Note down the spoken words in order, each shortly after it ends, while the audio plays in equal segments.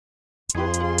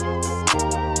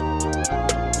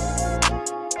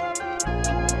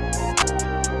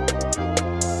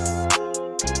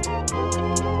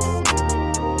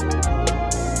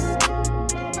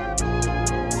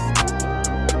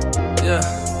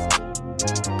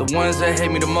The ones that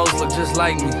hate me the most look just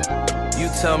like me. You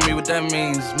tell me what that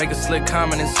means. Make a slick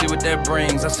comment and see what that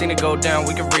brings. I seen it go down,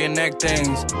 we can reenact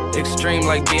things. Extreme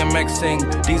like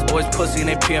BMXing. These boys pussy and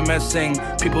they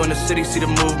PMSing. People in the city see the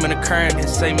movement occurring and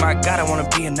say, my God, I wanna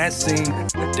be in that scene.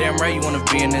 Damn right you wanna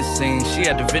be in this scene. She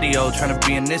had the video trying to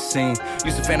be in this scene.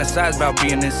 Used to fantasize about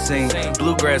being this scene.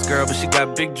 Bluegrass girl, but she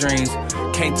got big dreams.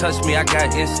 Can't touch me, I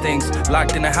got instincts.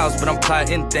 Locked in the house, but I'm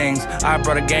plotting things. I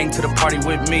brought a gang to the party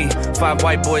with me. 5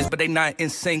 white boys, but they not in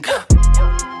sync.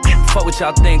 Fuck what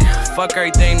y'all think, fuck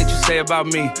everything that you say about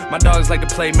me. My dogs like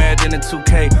to play Madden and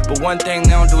 2K, but one thing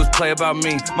they don't do is play about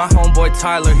me. My homeboy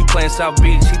Tyler, he playing South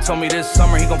Beach. He told me this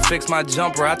summer he gon' fix my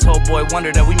jumper. I told Boy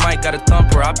Wonder that we might got a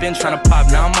thumper. I been tryna pop,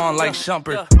 now I'm on like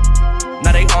Shumpert.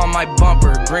 Now they on my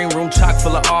bumper. Green room chock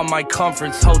full of all my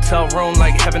comforts. Hotel room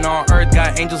like heaven on earth.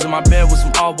 Got angels in my bed with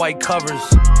some all white covers.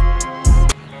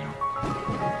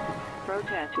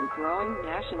 Protest and growing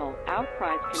national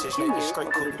outcries continue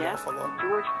over the death of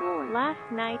George Floyd. Last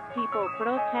night, people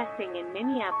protesting in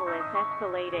Minneapolis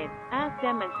escalated as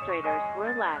demonstrators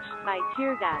were lashed by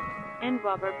tear gas and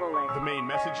rubber bullets. The main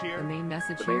message here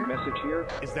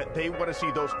is that they want to see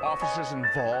those officers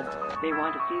involved. They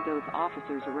want to see those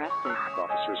officers arrested.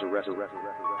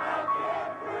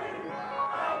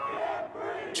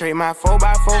 Trade my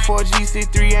 4x4 for a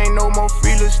GC3, ain't no more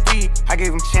free little Steve. I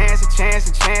gave him chance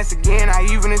again, I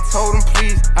even told him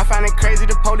please. I find it crazy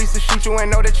the police will shoot you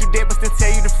and know that you dead but still tell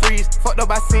you to freeze. Fucked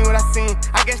up, I seen what I seen.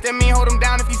 I guess that mean hold him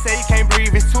down if he say he can't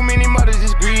breathe. It's too many mothers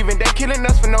just grieving, they killing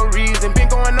us for no reason.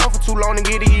 Been going on for too long to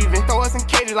get even. Throw us in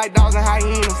cages like dogs and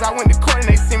hyenas. I went to court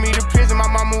and they sent me to prison. My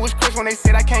mama was crushed when they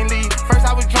said I can't leave. First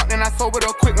I was drunk, then I sobered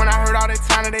up quick when I heard all that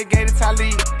time that they gave to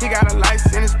Talib. He got a life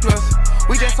sentence plus.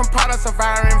 We just some products of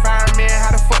our environment.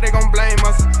 How the fuck they gon' blame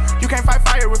us? You can't fight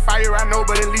fire with fire, I know,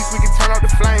 but at least we can turn off the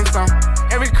flames some.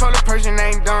 Every color person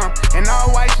ain't dumb, and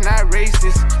all whites not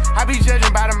racist. I be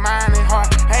judging by the mind and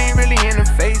heart, I ain't really in the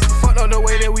faces. Fuck up the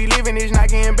way that we living is not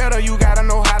getting better, you gotta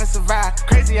know how to survive.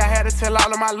 Crazy, I had to tell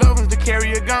all of my loved ones to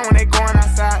carry a gun when they going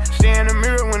outside. Stay in the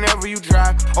mirror whenever you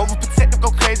drive, overprotective,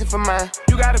 go crazy for mine.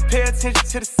 You gotta pay attention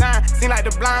to the sign, seem like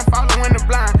the blind following the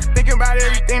blind. Thinking about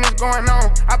everything that's going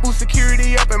on, I boost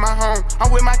security up in my home.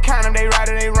 I'm with my condom, they right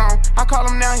or they wrong. I call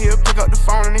them down here, pick up the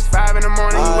phone and it's 5 in the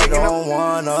morning. I don't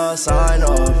wanna sign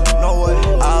up, no way.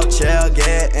 Out here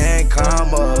getting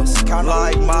commas.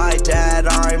 Like my dad,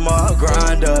 I'm a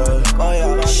grinder.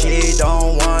 She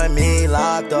don't want me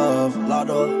locked up.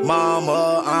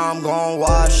 Mama, I'm gon'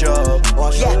 wash up.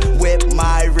 Whip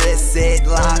my wrist, it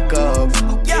lock up.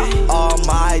 All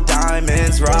my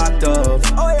diamonds rocked up.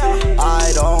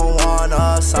 I don't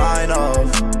wanna sign up.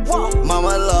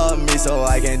 Mama love me so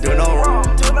I can't do no wrong.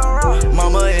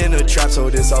 Mama in the trap, so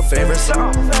this her favorite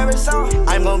song.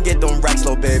 I'm gon' get them racks,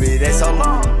 little baby, they so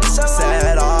long.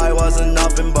 Said I wasn't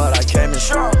nothing, but I came in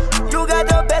strong. You got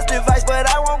the best advice, but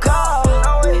I won't call.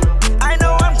 I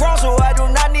know I'm grown, so I do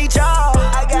not need y'all.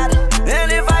 I got it,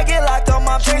 and if I get locked up,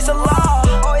 I'm chasing law.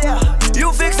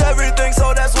 You fix everything,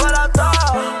 so that's what I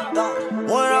thought.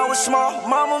 When I was small,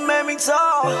 mama made me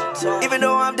tall. Even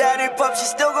though I'm daddy pup, she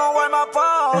still gon' wipe my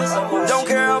paws. Don't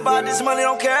care about this money,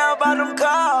 don't care about them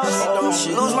cars.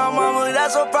 Lose my mama,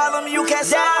 that's a problem you can't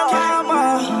solve.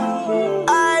 Mama,